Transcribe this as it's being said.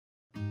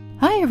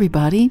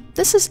everybody,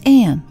 this is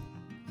Anne.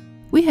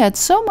 We had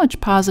so much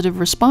positive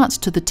response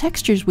to the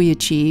textures we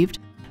achieved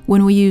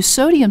when we used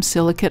sodium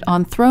silicate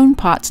on throne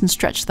pots and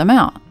stretched them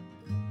out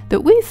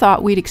that we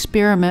thought we'd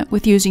experiment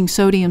with using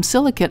sodium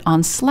silicate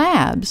on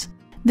slabs,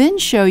 then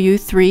show you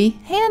 3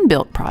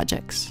 hand-built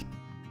projects.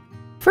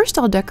 First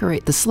I'll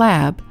decorate the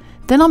slab,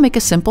 then I'll make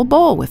a simple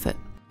bowl with it.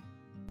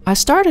 I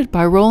started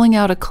by rolling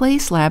out a clay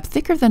slab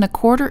thicker than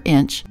 1/4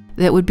 inch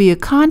that would be a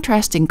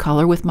contrasting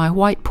color with my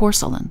white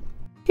porcelain.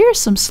 Here's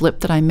some slip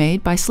that I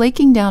made by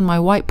slaking down my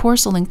white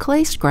porcelain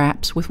clay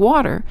scraps with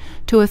water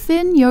to a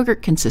thin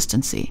yogurt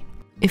consistency.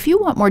 If you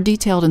want more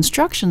detailed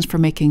instructions for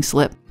making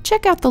slip,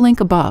 check out the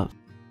link above.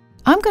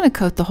 I'm going to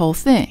coat the whole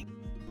thing,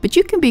 but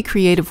you can be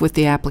creative with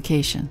the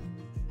application.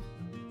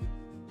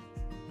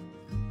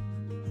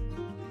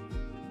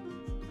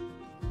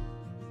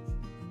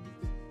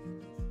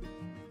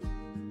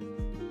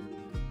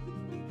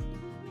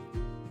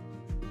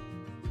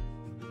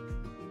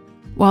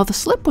 While the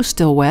slip was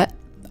still wet,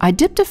 I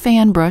dipped a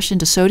fan brush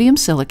into sodium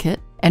silicate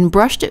and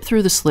brushed it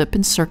through the slip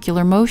in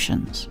circular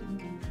motions.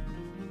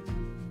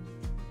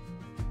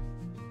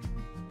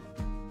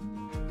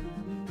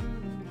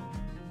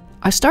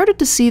 I started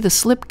to see the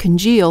slip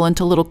congeal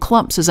into little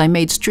clumps as I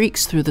made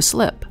streaks through the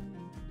slip.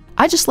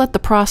 I just let the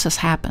process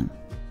happen.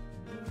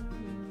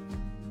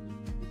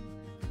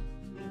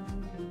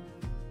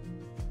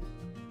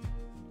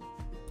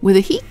 With a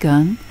heat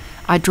gun,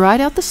 I dried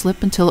out the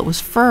slip until it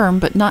was firm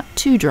but not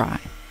too dry.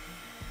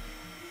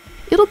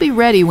 It'll be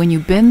ready when you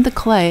bend the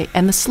clay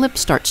and the slip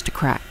starts to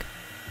crack.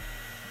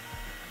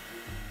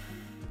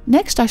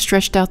 Next, I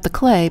stretched out the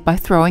clay by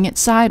throwing it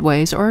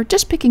sideways or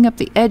just picking up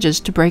the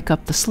edges to break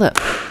up the slip.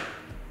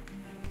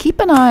 Keep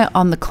an eye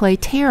on the clay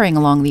tearing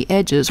along the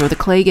edges or the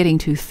clay getting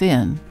too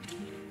thin.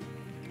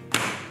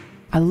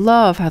 I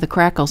love how the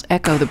crackles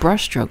echo the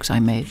brush strokes I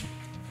made.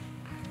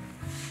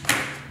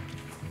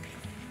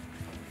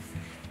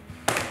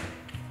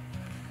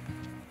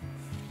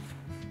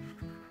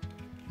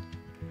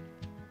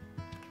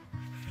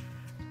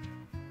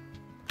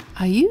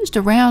 I used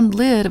a round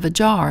lid of a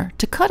jar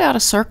to cut out a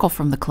circle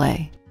from the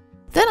clay.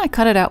 Then I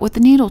cut it out with the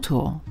needle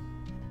tool.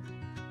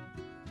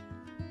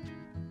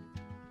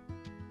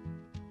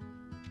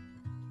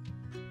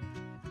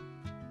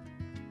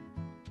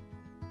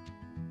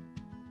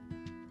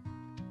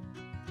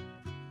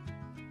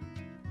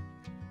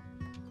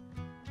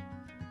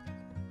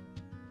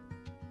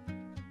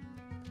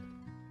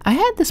 I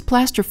had this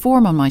plaster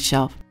form on my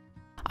shelf.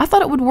 I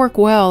thought it would work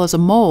well as a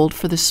mold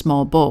for this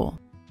small bowl.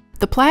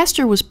 The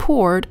plaster was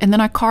poured and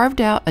then I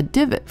carved out a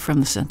divot from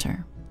the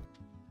center.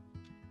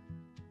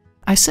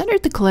 I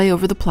centered the clay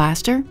over the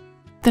plaster,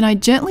 then I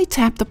gently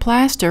tapped the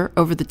plaster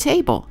over the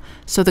table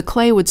so the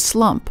clay would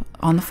slump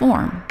on the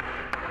form.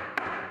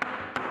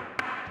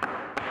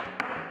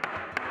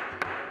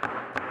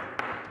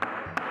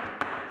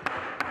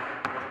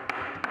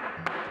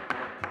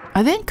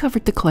 I then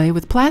covered the clay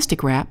with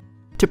plastic wrap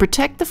to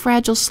protect the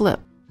fragile slip,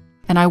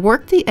 and I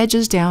worked the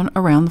edges down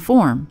around the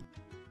form.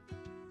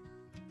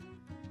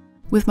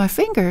 With my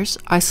fingers,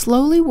 I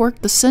slowly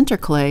worked the center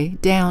clay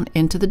down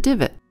into the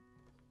divot.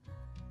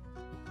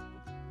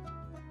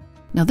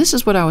 Now this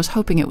is what I was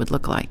hoping it would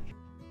look like.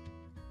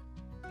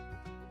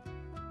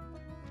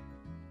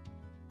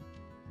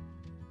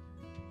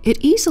 It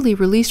easily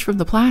released from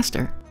the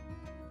plaster.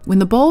 When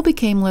the bowl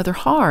became leather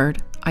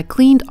hard, I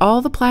cleaned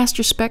all the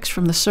plaster specks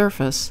from the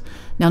surface.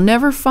 Now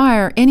never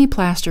fire any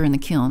plaster in the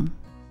kiln.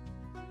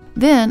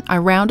 Then I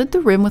rounded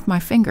the rim with my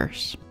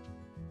fingers.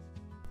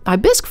 I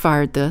bisque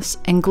fired this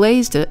and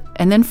glazed it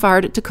and then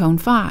fired it to cone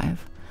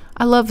 5.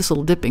 I love this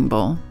little dipping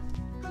bowl.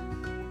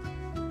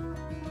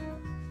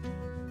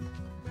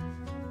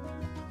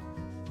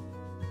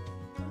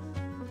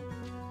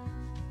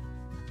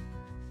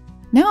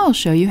 Now I'll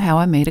show you how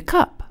I made a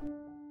cup.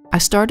 I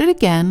started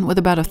again with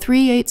about a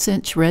 3/8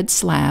 inch red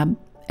slab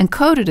and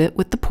coated it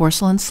with the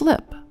porcelain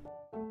slip.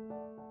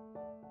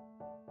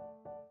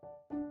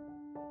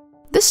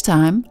 This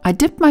time, I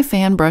dipped my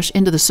fan brush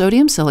into the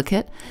sodium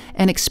silicate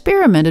and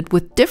experimented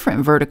with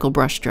different vertical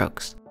brush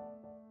strokes.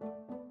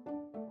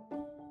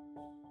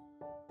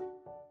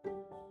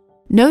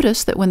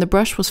 Notice that when the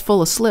brush was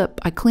full of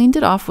slip, I cleaned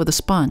it off with a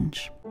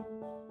sponge.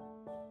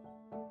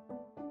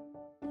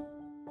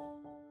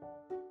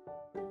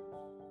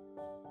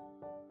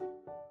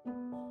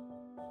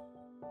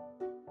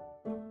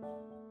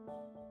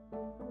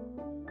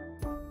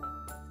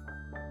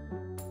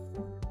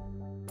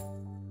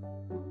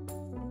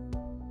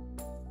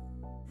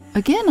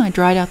 Again, I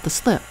dried out the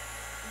slip.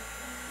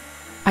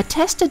 I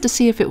tested to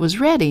see if it was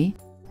ready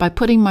by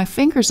putting my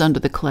fingers under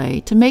the clay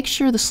to make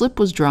sure the slip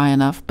was dry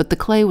enough but the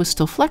clay was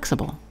still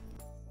flexible.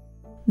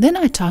 Then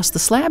I tossed the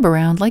slab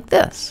around like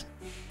this.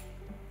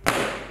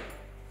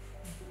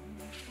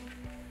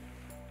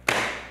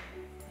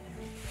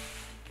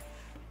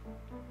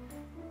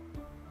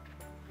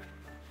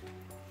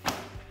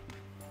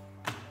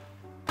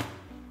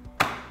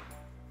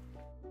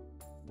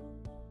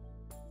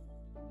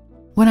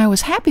 When I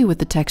was happy with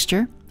the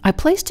texture, I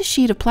placed a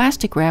sheet of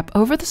plastic wrap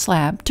over the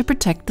slab to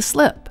protect the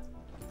slip.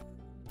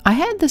 I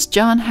had this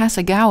John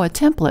Hasegawa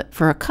template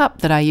for a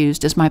cup that I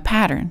used as my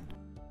pattern.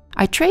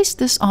 I traced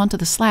this onto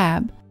the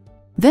slab,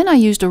 then I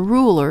used a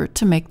ruler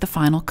to make the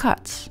final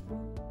cuts.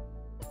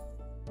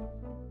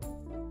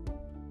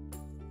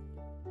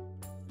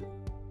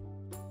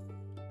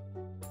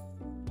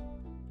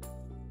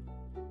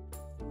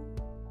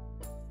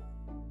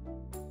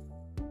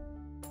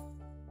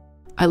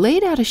 I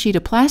laid out a sheet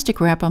of plastic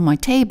wrap on my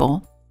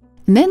table,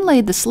 and then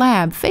laid the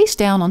slab face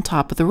down on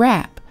top of the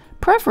wrap,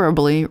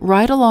 preferably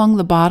right along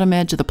the bottom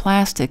edge of the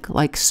plastic,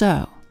 like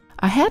so.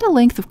 I had a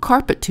length of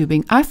carpet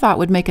tubing I thought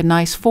would make a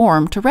nice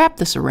form to wrap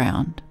this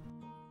around.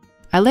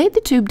 I laid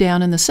the tube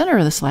down in the center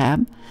of the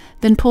slab,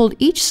 then pulled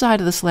each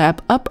side of the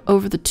slab up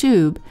over the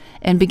tube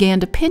and began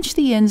to pinch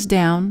the ends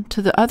down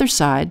to the other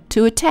side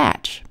to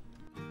attach.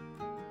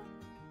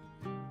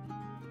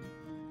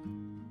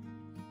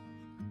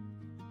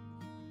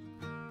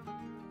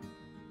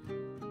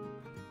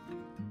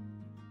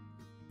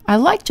 I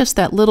like just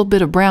that little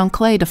bit of brown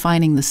clay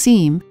defining the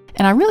seam,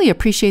 and I really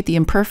appreciate the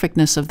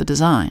imperfectness of the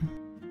design.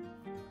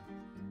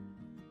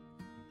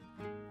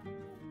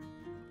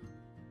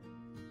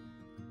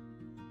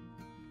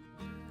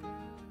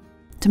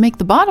 To make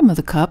the bottom of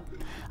the cup,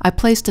 I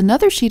placed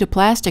another sheet of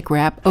plastic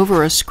wrap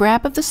over a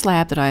scrap of the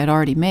slab that I had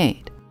already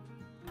made.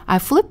 I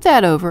flipped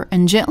that over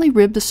and gently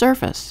ribbed the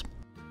surface.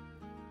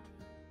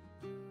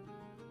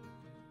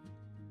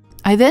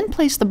 I then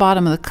placed the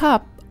bottom of the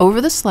cup over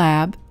the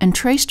slab and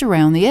traced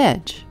around the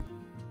edge.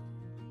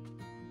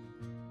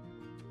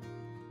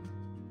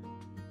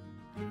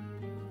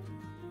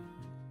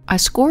 I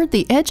scored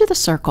the edge of the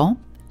circle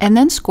and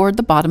then scored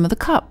the bottom of the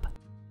cup.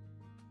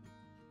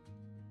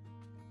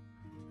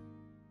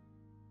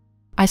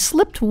 I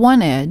slipped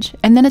one edge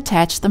and then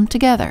attached them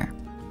together.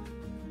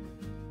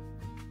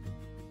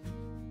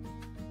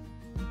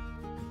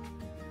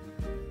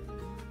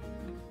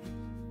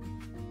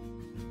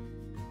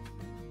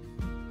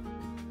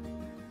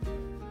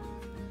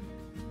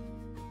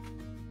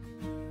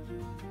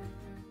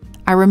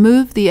 I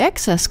removed the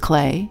excess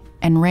clay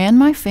and ran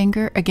my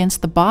finger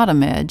against the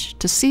bottom edge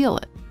to seal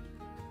it.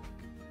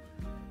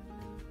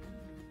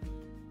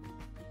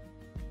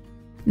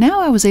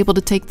 Now I was able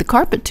to take the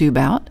carpet tube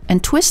out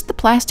and twist the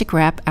plastic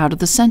wrap out of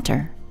the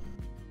center.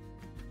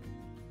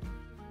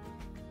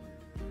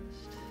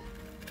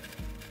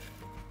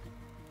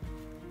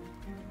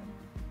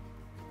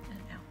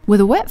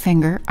 With a wet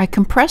finger, I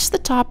compressed the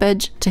top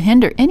edge to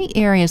hinder any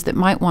areas that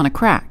might want to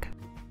crack.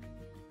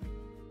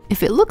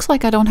 If it looks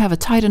like I don't have a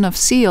tight enough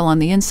seal on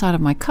the inside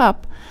of my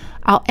cup,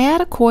 I'll add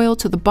a coil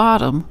to the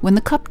bottom when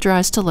the cup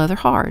dries to leather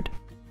hard.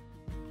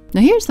 Now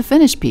here's the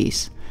finished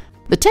piece.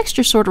 The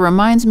texture sort of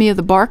reminds me of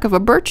the bark of a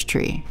birch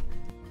tree.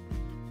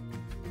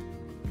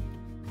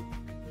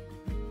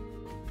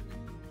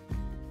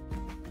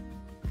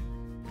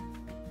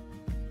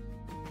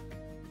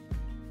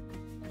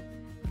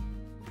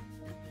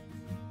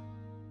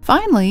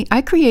 Finally,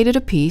 I created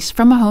a piece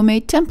from a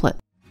homemade template.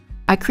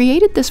 I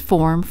created this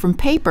form from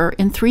paper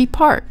in 3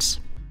 parts.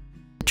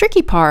 The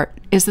tricky part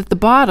is that the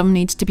bottom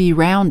needs to be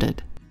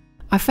rounded.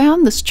 I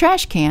found this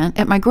trash can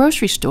at my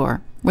grocery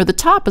store where the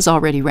top is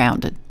already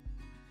rounded.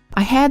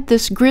 I had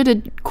this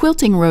gridded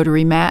quilting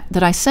rotary mat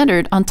that I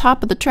centered on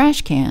top of the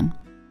trash can.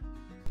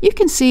 You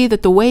can see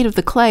that the weight of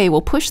the clay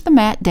will push the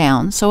mat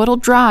down so it'll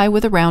dry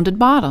with a rounded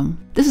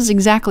bottom. This is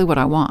exactly what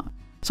I want.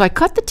 So I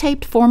cut the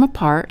taped form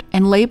apart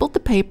and labeled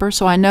the paper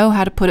so I know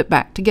how to put it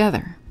back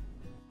together.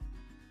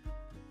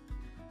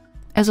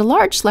 As a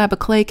large slab of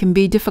clay can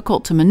be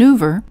difficult to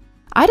maneuver,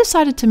 I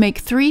decided to make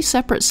 3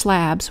 separate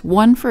slabs,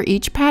 one for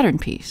each pattern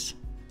piece.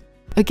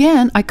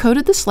 Again, I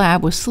coated the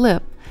slab with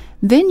slip,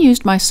 then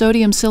used my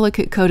sodium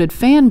silicate coated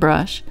fan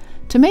brush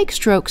to make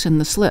strokes in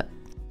the slip.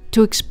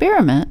 To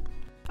experiment,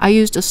 I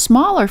used a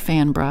smaller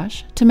fan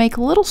brush to make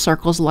little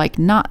circles like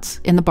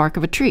knots in the bark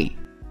of a tree.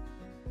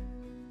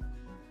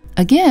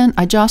 Again,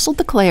 I jostled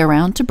the clay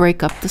around to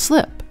break up the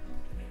slip.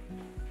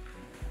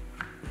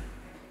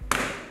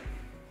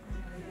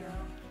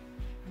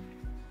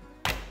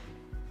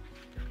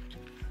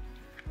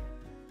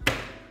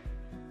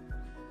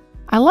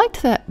 I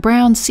liked that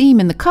brown seam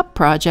in the cup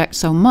project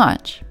so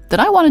much that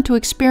I wanted to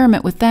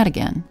experiment with that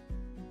again.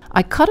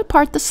 I cut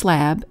apart the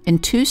slab in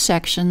 2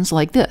 sections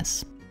like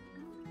this.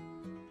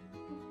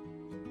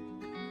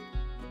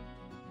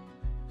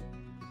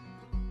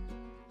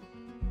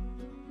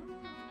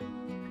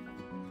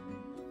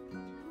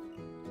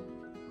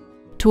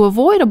 To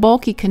avoid a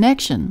bulky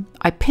connection,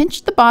 I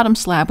pinched the bottom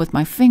slab with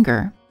my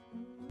finger,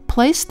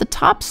 placed the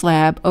top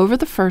slab over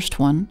the first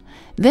one,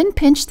 then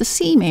pinched the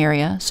seam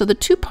area so the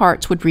 2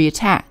 parts would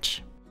reattach.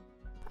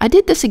 I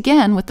did this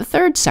again with the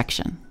 3rd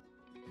section.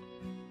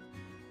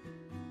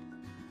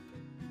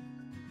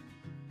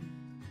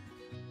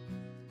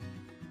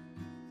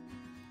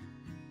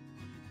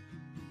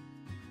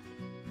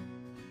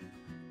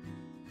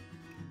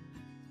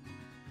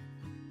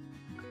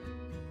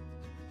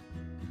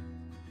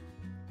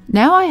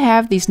 Now I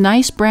have these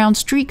nice brown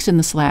streaks in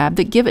the slab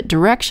that give it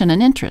direction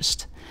and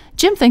interest.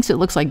 Jim thinks it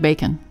looks like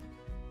bacon.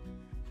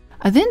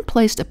 I then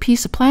placed a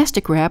piece of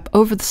plastic wrap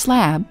over the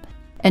slab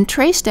and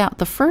traced out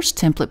the first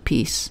template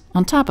piece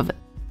on top of it.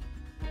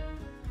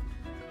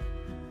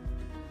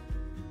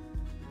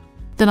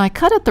 Then I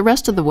cut it the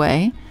rest of the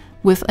way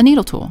with a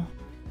needle tool.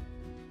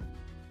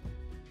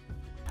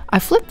 I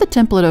flipped the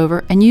template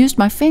over and used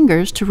my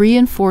fingers to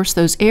reinforce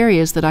those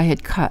areas that I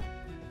had cut.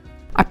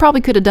 I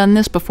probably could have done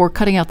this before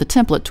cutting out the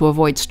template to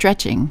avoid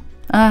stretching.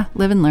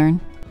 Live and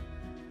learn.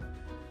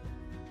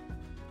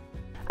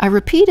 I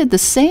repeated the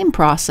same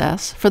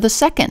process for the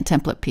second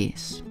template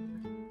piece.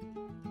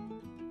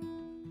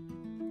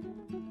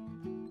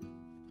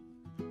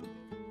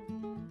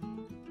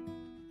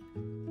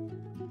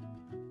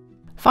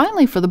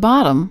 Finally, for the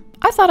bottom,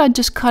 I thought I'd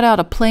just cut out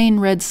a plain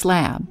red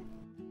slab.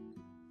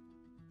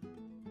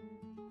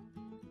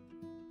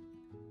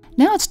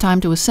 Now it's time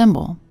to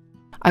assemble.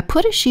 I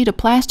put a sheet of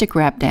plastic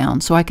wrap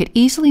down so I could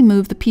easily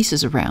move the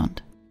pieces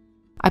around.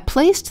 I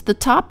placed the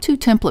top two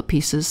template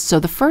pieces so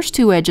the first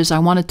two edges I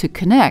wanted to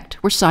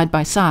connect were side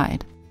by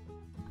side.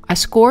 I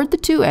scored the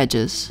two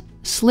edges,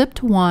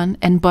 slipped one,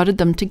 and butted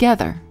them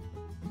together.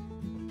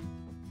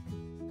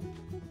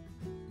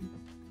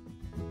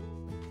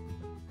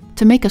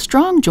 To make a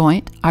strong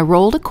joint, I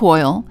rolled a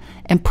coil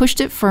and pushed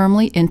it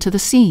firmly into the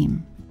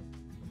seam.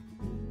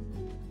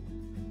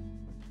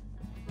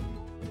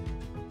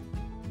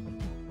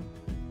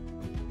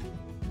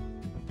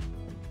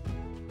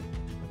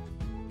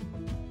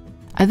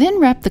 I then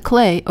wrapped the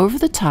clay over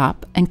the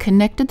top and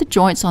connected the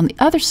joints on the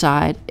other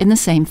side in the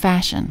same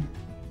fashion.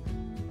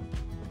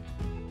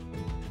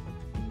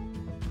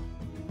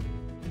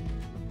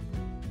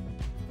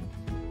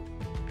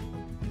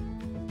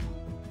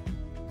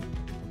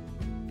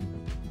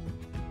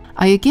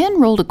 I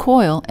again rolled a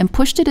coil and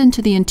pushed it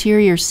into the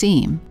interior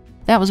seam.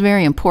 That was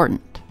very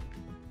important.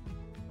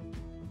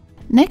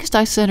 Next,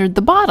 I centered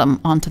the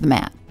bottom onto the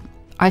mat.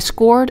 I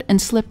scored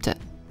and slipped it.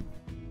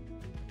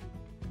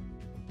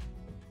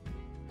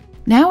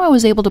 Now I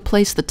was able to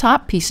place the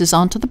top pieces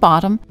onto the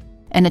bottom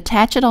and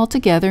attach it all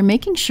together,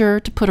 making sure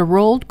to put a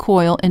rolled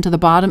coil into the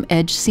bottom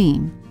edge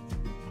seam.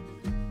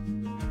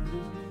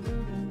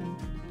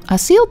 I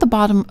sealed the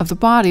bottom of the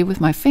body with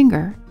my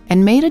finger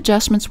and made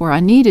adjustments where I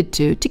needed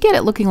to get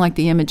it looking like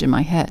the image in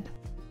my head.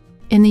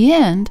 In the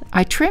end,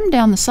 I trimmed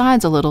down the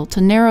sides a little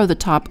to narrow the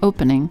top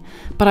opening,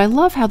 but I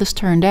love how this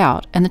turned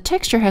out, and the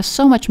texture has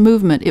so much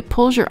movement it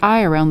pulls your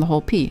eye around the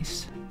whole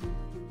piece.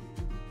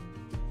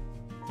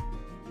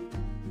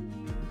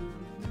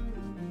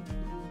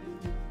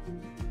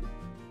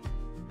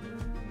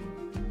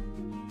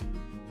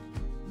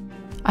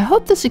 I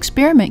hope this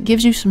experiment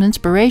gives you some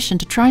inspiration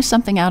to try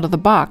something out of the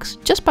box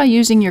just by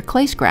using your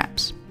clay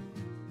scraps.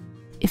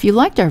 If you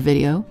liked our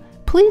video,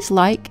 please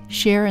like,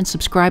 share, and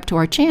subscribe to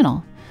our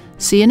channel.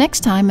 See you next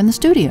time in the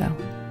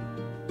studio.